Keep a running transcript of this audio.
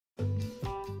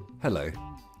Hello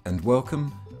and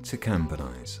welcome to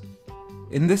Kanbanize.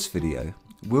 In this video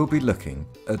we'll be looking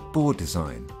at board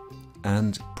design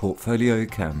and portfolio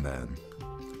Kanban.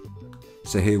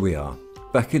 So here we are,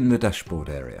 back in the dashboard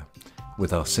area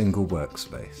with our single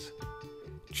workspace.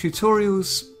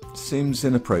 Tutorials seems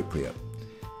inappropriate.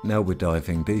 Now we're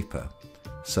diving deeper,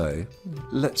 so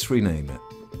let's rename it.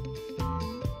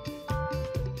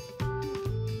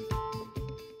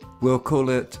 We'll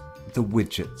call it the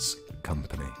Widgets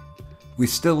Company. We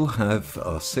still have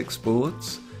our 6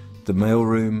 boards, the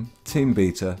mailroom, team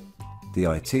beta, the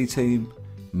IT team,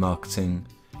 marketing,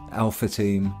 alpha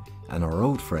team, and our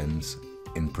old friends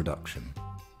in production.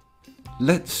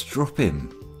 Let's drop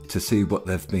in to see what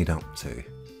they've been up to.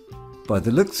 By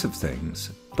the looks of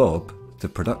things, Bob, the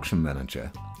production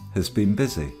manager, has been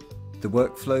busy. The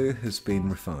workflow has been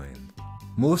refined.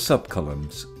 More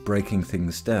subcolumns breaking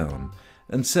things down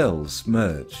and cells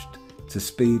merged to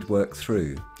speed work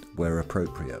through where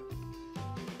appropriate.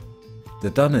 The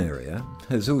done area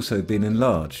has also been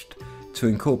enlarged to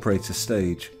incorporate a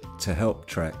stage to help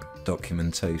track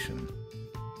documentation.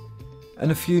 And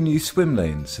a few new swim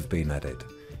lanes have been added,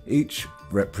 each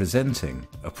representing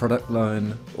a product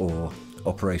line or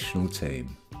operational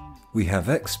team. We have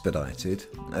expedited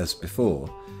as before,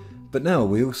 but now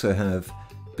we also have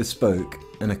bespoke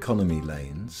and economy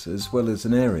lanes as well as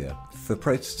an area for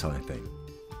prototyping.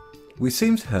 We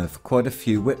seem to have quite a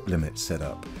few whip limits set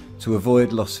up to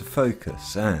avoid loss of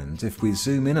focus, and if we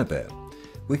zoom in a bit,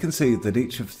 we can see that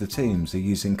each of the teams are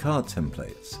using card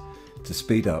templates to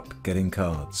speed up getting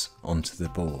cards onto the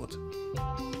board.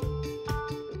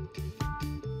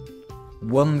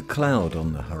 One cloud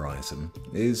on the horizon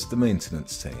is the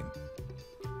maintenance team.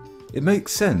 It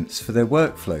makes sense for their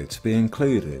workflow to be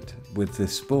included with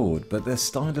this board, but their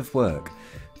style of work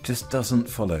just doesn't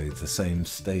follow the same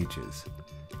stages.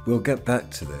 We'll get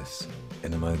back to this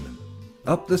in a moment.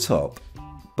 Up the top,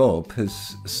 Bob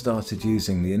has started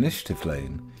using the initiative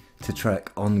lane to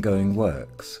track ongoing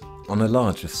works on a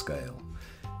larger scale,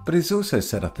 but he's also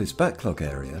set up his backlog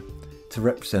area to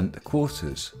represent the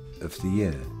quarters of the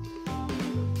year.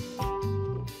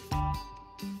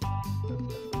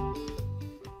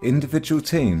 Individual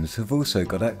teams have also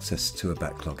got access to a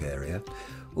backlog area,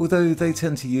 although they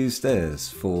tend to use theirs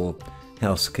for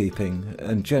housekeeping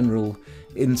and general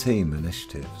in-team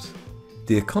initiatives.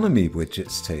 The Economy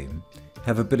Widgets team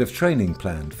have a bit of training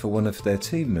planned for one of their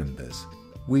team members.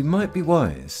 We might be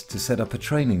wise to set up a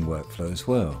training workflow as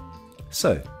well.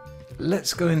 So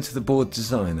let's go into the board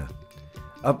designer,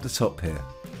 up the top here,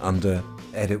 under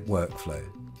Edit Workflow.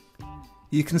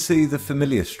 You can see the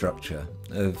familiar structure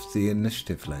of the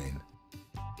initiative lane.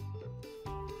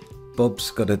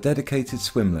 Bob's got a dedicated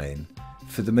swim lane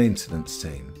for the maintenance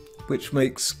team, which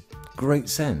makes great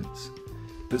sense,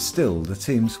 but still the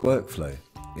team's workflow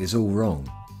is all wrong.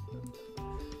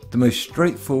 The most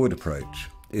straightforward approach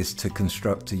is to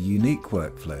construct a unique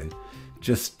workflow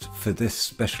just for this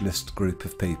specialist group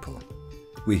of people.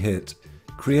 We hit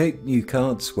Create New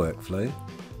Cards Workflow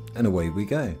and away we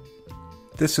go.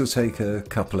 This will take a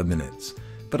couple of minutes,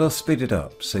 but I'll speed it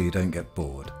up so you don't get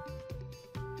bored.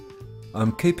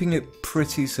 I'm keeping it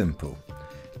pretty simple,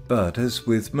 but as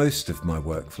with most of my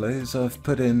workflows, I've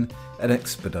put in an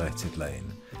expedited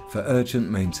lane for urgent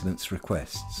maintenance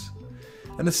requests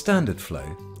and a standard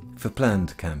flow for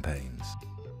planned campaigns.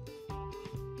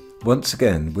 Once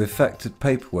again, we've factored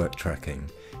paperwork tracking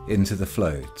into the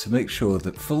flow to make sure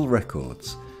that full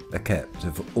records are kept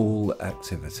of all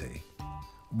activity.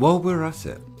 While we're at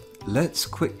it, let's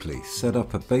quickly set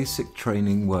up a basic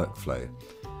training workflow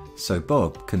so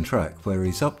Bob can track where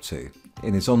he's up to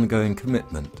in his ongoing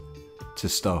commitment to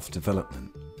staff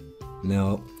development.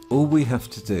 Now, all we have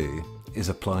to do is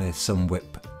apply some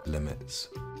whip limits.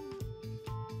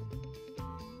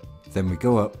 Then we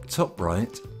go up top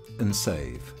right and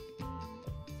save.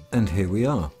 And here we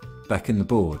are, back in the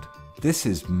board. This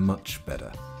is much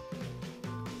better.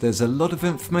 There's a lot of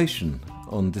information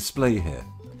on display here,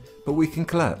 but we can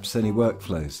collapse any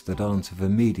workflows that aren't of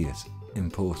immediate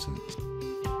importance.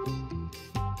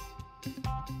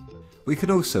 We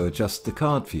can also adjust the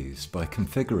card views by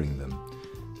configuring them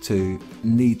to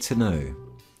need to know,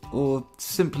 or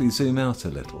simply zoom out a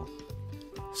little.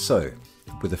 So,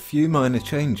 with a few minor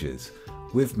changes,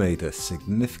 we've made a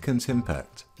significant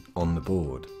impact on the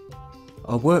board.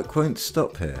 Our work won't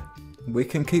stop here. We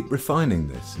can keep refining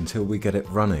this until we get it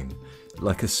running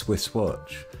like a Swiss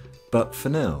watch, but for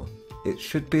now, it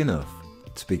should be enough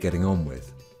to be getting on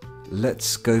with.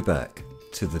 Let's go back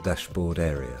to the dashboard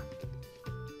area.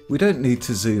 We don't need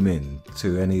to zoom in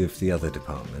to any of the other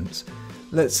departments.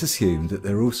 Let's assume that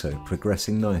they're also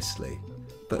progressing nicely.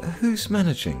 But who's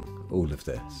managing all of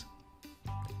this?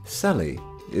 Sally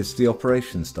is the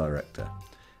operations director,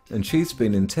 and she's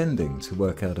been intending to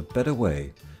work out a better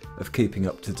way of keeping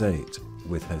up to date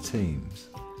with her teams.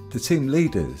 The team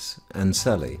leaders and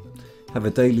Sally have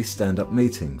a daily stand-up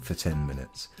meeting for 10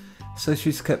 minutes, so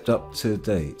she's kept up to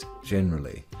date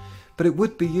generally, but it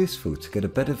would be useful to get a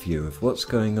better view of what's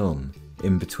going on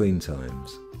in between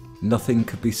times. Nothing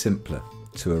could be simpler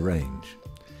to arrange.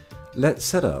 Let's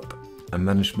set up a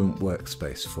management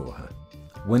workspace for her.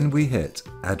 When we hit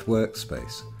Add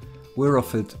Workspace, we're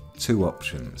offered two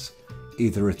options,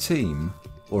 either a team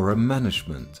or a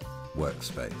management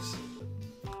workspace.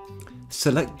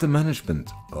 Select the management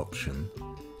option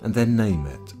and then name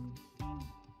it.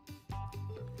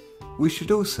 We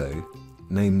should also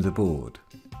name the board.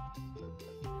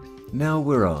 Now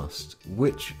we're asked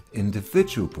which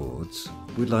individual boards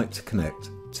we'd like to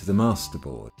connect to the master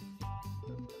board.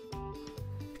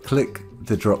 Click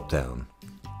the drop-down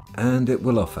and it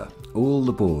will offer all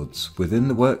the boards within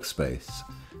the workspace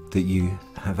that you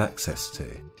have access to.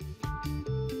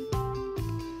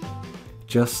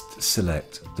 Just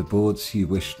select the boards you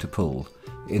wish to pull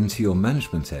into your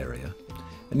management area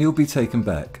and you'll be taken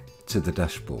back to the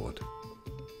dashboard.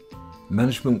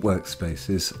 Management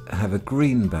workspaces have a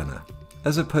green banner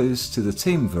as opposed to the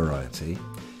team variety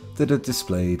that are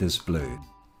displayed as blue.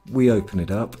 We open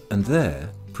it up and there,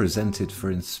 presented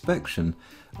for inspection,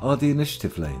 are the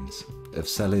initiative lanes of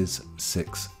Sally's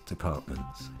 6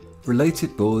 departments.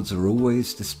 Related boards are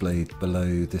always displayed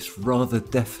below this rather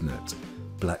definite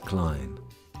black line.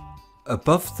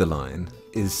 Above the line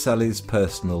is Sally's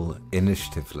personal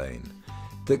initiative lane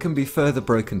that can be further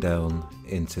broken down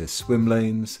into swim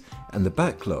lanes, and the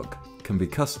backlog can be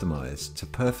customised to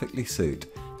perfectly suit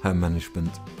her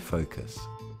management focus.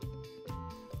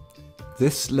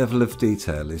 This level of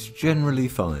detail is generally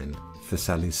fine for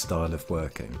Sally's style of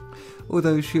working,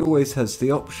 although she always has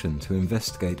the option to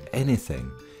investigate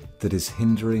anything that is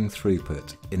hindering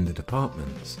throughput in the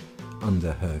departments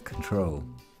under her control.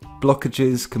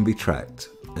 Blockages can be tracked,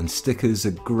 and stickers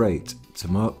are great to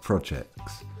mark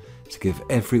projects to give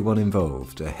everyone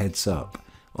involved a heads up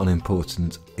on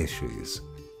important issues.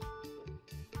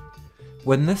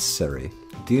 When necessary,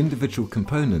 the individual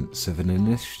components of an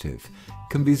initiative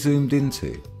can be zoomed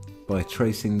into by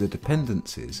tracing the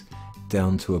dependencies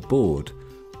down to a board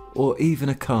or even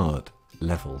a card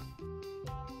level.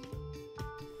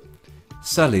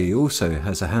 Sally also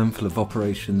has a handful of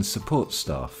operations support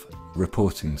staff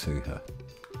reporting to her.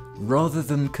 Rather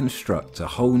than construct a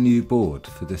whole new board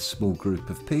for this small group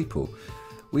of people,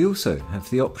 we also have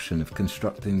the option of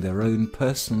constructing their own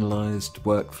personalised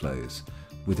workflows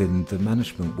within the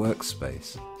management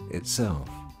workspace itself.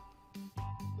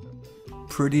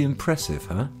 Pretty impressive,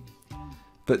 huh?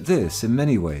 But this, in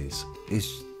many ways,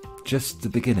 is just the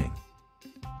beginning.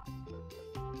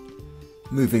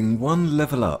 Moving one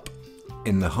level up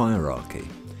in the hierarchy,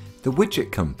 the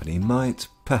widget company might,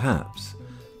 perhaps,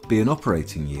 be an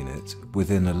operating unit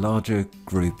within a larger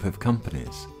group of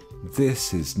companies.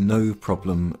 This is no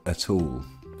problem at all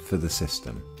for the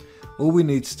system. All we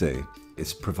need to do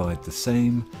is provide the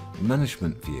same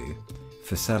management view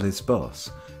for Sally's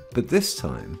boss, but this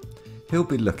time he'll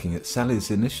be looking at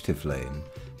Sally's initiative lane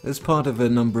as part of a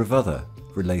number of other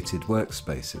related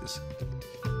workspaces.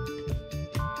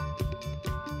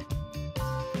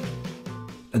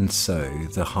 And so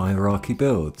the hierarchy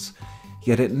builds,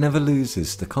 yet it never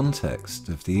loses the context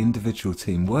of the individual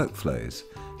team workflows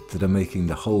that are making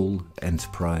the whole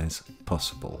enterprise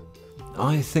possible.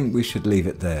 I think we should leave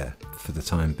it there for the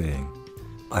time being.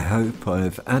 I hope I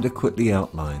have adequately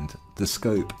outlined the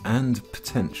scope and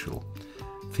potential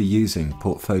for using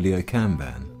Portfolio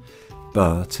Kanban,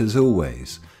 but as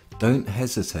always, don't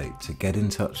hesitate to get in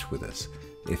touch with us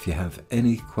if you have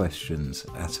any questions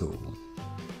at all.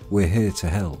 We're here to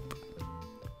help.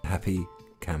 Happy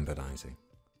Kanbanizing.